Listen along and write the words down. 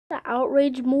The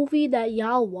outrage movie that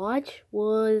y'all watch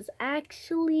was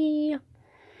actually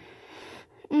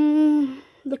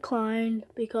declined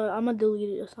because I'm gonna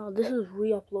delete it. So this is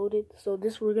re-uploaded. So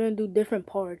we're gonna do different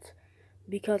parts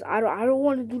because I don't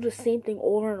want to do the same thing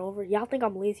over and over. Y'all think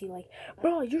I'm lazy? Like,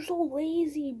 bro, you're so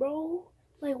lazy, bro.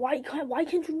 Like, why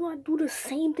can't you not do the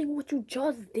same thing what you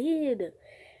just did?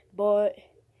 But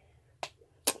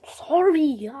sorry,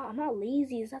 yeah, I'm not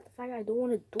lazy. It's not the fact I don't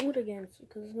want to do it again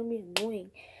because it's gonna be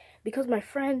annoying. Because my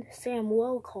friend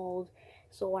Samuel called,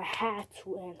 so I had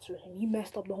to answer him. He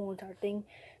messed up the whole entire thing.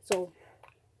 So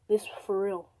this for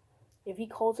real. If he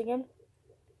calls again,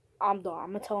 I'm done.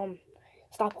 I'm gonna tell him,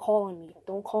 stop calling me.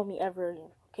 Don't call me ever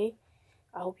again. Okay?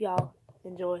 I hope y'all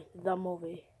enjoy the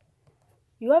movie.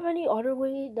 You have any other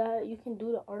way that you can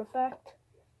do the artifact?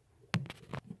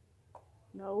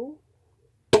 No.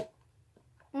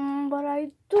 But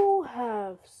I do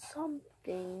have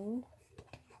something,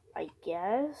 I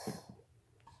guess.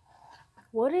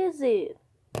 What is it?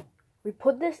 We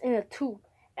put this in a tube,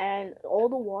 and all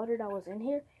the water that was in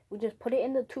here, we just put it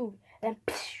in the tube, and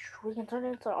we can turn it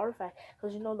into an artifact.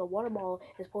 Because you know the water bottle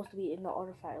is supposed to be in the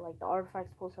artifact. Like the artifact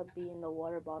is supposed to be in the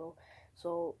water bottle.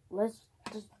 So let's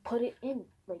just put it in.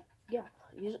 Like, yeah.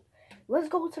 Let's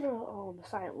go to the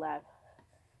science lab.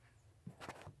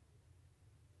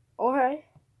 Okay.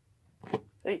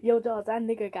 Yo, Josh, that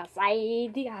nigga got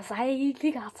psyched. He got psyched.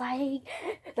 He got psyched.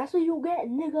 That's what you get,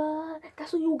 nigga.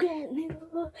 That's what you get,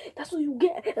 nigga. That's what you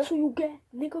get. That's what you get,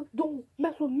 nigga. Don't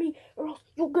mess with me, or else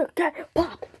you get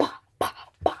pop, pop, pop,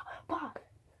 pop, pop.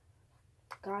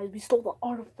 Guys, we stole the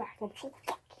artifact. I'm so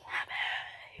fucking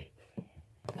happy.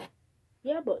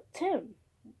 Yeah, but Tim,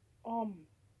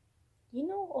 you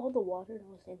know all the water that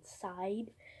was inside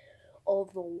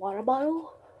of the water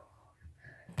bottle?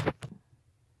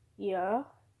 Yeah.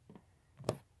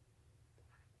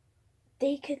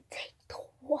 They could take the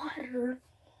water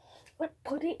and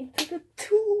put it into the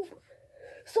tube.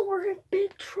 So we're in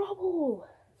big trouble.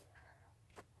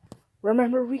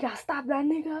 Remember, we gotta stop that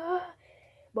nigga.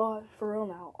 But for real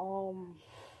now,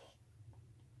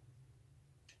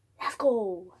 let's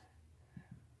go.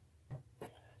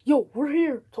 Yo, we're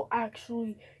here to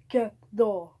actually get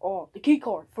the key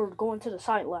card for going to the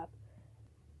science lab.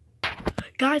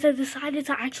 Guys, I decided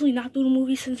to actually not do the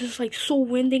movie since it's like so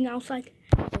winding outside.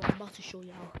 So I'm about to show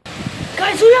y'all.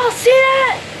 Guys, do y'all see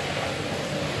that?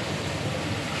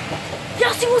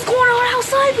 Y'all see what's going on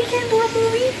outside? We can't do the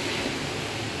movie.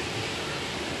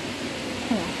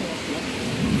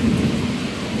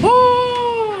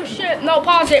 Oh shit! No,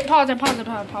 pause it. The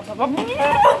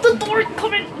door is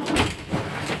coming.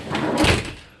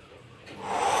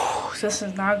 This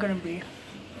is not gonna be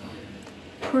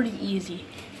pretty easy.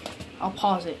 I'll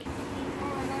pause it.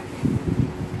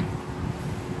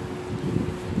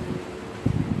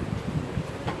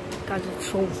 Guys, it's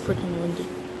so freaking windy.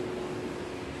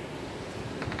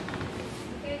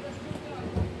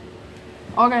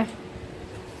 Okay.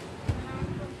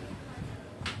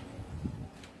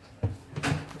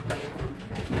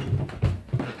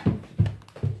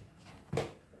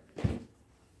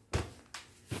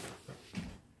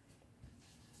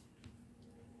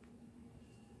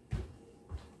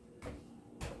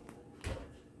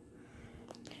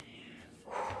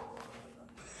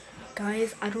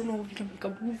 Guys, I don't know if we can make a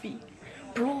movie.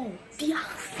 Bro, do y'all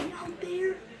see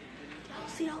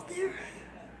out there?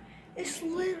 It's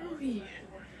literally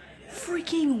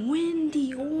freaking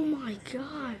windy. Oh my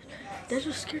god. That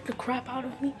just scared the crap out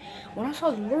of me. When I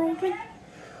saw the door open,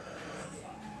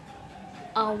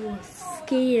 I was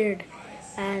scared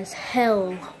as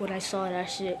hell when I saw that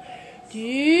shit.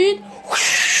 Dude.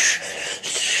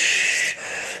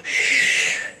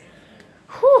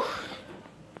 Whew.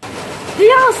 Do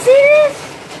y'all see this?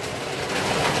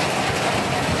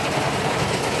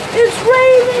 It's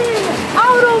raining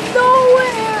out of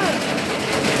nowhere!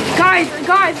 Guys!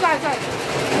 Guys!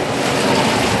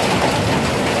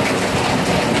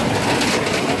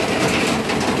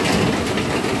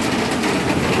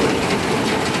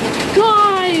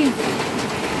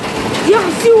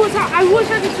 Y'all see what's up? I wish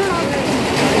I could turn on this.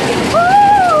 Woo!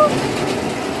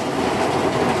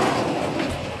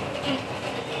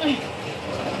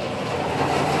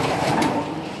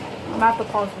 I'm about to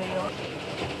pause video.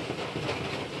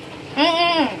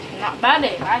 Not bad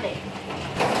day.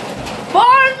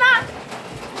 Fortnite!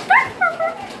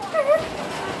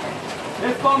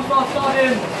 This bomb's not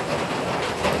starting.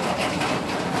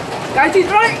 Guys, he's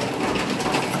right.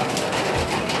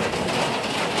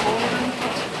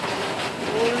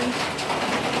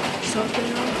 Something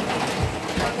else.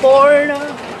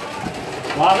 Fortnite.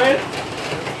 Marvin?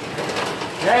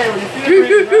 Hey, when you see the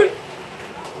green light?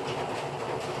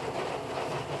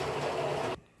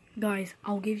 Guys,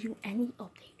 I'll give you any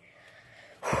update.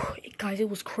 Guys, it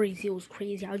was crazy. It was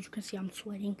crazy. As you can see, I'm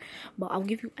sweating. But I'll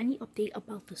give you any update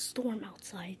about the storm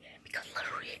outside. Because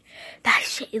literally, that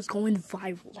shit is going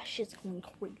viral. That shit's going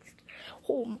crazy.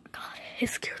 Oh my god. It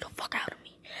scared the fuck out of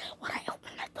me when I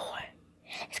opened that door.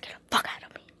 It scared